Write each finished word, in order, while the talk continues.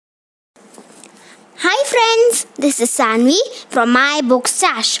friends, this is Sanvi from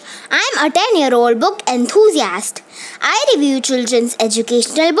mybookstash. I am a 10-year-old book enthusiast. I review children's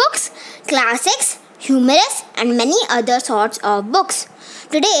educational books, classics, humorous and many other sorts of books.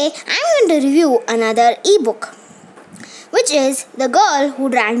 Today I am going to review another ebook, which is The Girl Who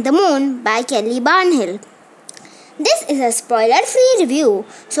Drank the Moon by Kelly Barnhill. This is a spoiler-free review,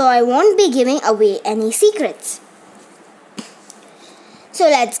 so I won't be giving away any secrets. So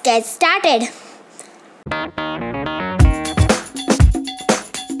let's get started.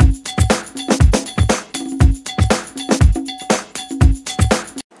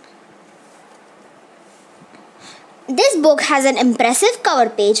 This book has an impressive cover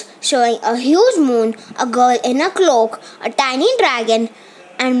page showing a huge moon, a girl in a cloak, a tiny dragon,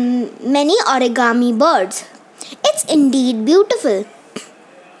 and many origami birds. It's indeed beautiful.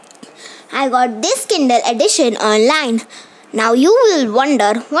 I got this Kindle edition online. Now you will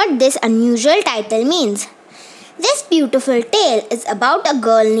wonder what this unusual title means. This beautiful tale is about a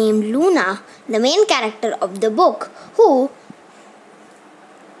girl named Luna, the main character of the book, who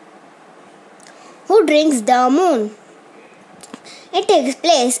drinks the moon. It takes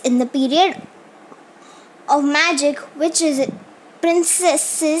place in the period of magic, which is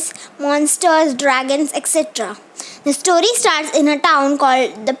princesses, monsters, dragons, etc. The story starts in a town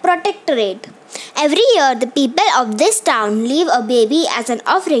called the Protectorate. Every year, the people of this town leave a baby as an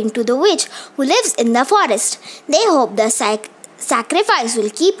offering to the witch who lives in the forest. They hope the sacrifice will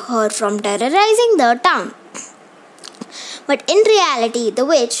keep her from terrorizing the town. But in reality, the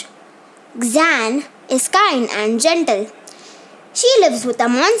witch, Xan, is kind and gentle. She lives with a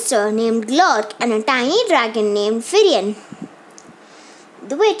monster named Glurk and a tiny dragon named Firion.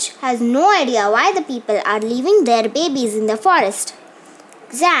 The witch has no idea why the people are leaving their babies in the forest.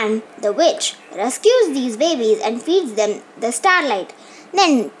 Xan, the witch, rescues these babies and feeds them the starlight.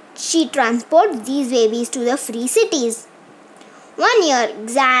 Then she transports these babies to the free cities. One year,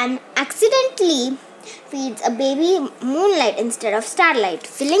 Xan accidentally feeds a baby moonlight instead of starlight,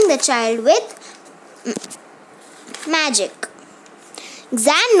 filling the child with magic.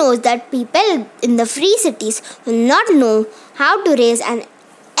 Xan knows that people in the free cities will not know how to raise an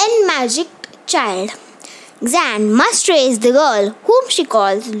unmagicked child. Xan must raise the girl, whom she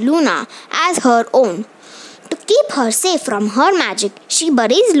calls Luna, as her own. To keep her safe from her magic, she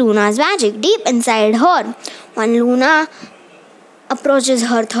buries Luna's magic deep inside her. When Luna approaches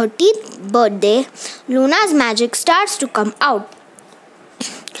her 30th birthday, Luna's magic starts to come out.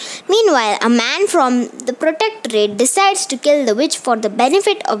 Meanwhile, a man from the Protectorate decides to kill the witch for the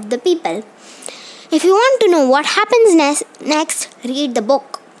benefit of the people. If you want to know what happens next, read the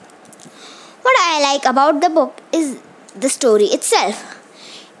book. What I like about the book is the story itself.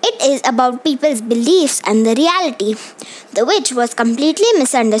 It is about people's beliefs and the reality. The witch was completely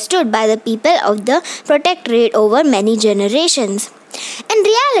misunderstood by the people of the Protectorate over many generations. In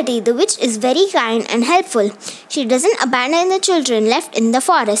reality, the witch is very kind and helpful. She doesn't abandon the children left in the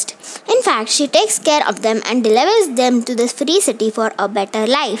forest. In fact, she takes care of them and delivers them to the free city for a better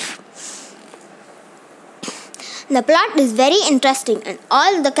life. The plot is very interesting and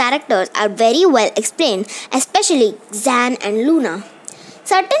all the characters are very well explained, especially Xan and Luna.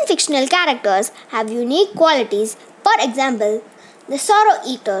 Certain fictional characters have unique qualities. For example, the sorrow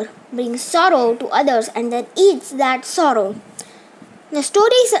eater brings sorrow to others and then eats that sorrow. The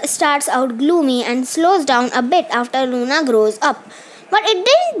story starts out gloomy and slows down a bit after Luna grows up. But it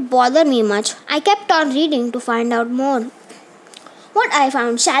didn't bother me much. I kept on reading to find out more. What I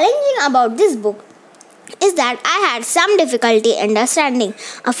found challenging about this book is that I had some difficulty understanding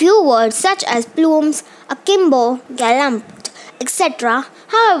a few words such as plumes, akimbo, gallant, etc.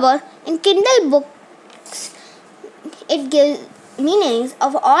 However, in Kindle books, it gives meanings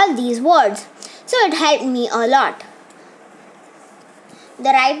of all these words, so it helped me a lot. The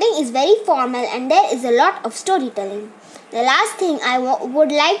writing is very formal and there is a lot of storytelling. The last thing I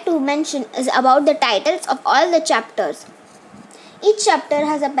would like to mention is about the titles of all the chapters. Each chapter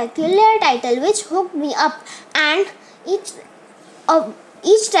has a peculiar title which hooked me up, and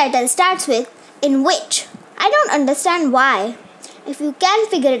each title starts with "in which." I don't understand why. If you can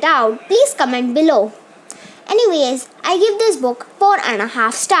figure it out, please comment below. Anyways, I give this book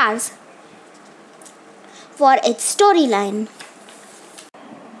 4.5 stars for its storyline.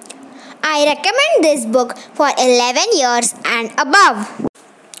 I recommend this book for 11 years and above.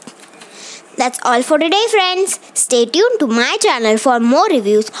 That's all for today, friends. Stay tuned to my channel for more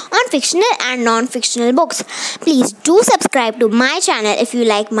reviews on fictional and non-fictional books. Please do subscribe to my channel if you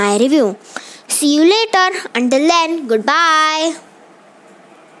like my review. See you later. Until then, goodbye.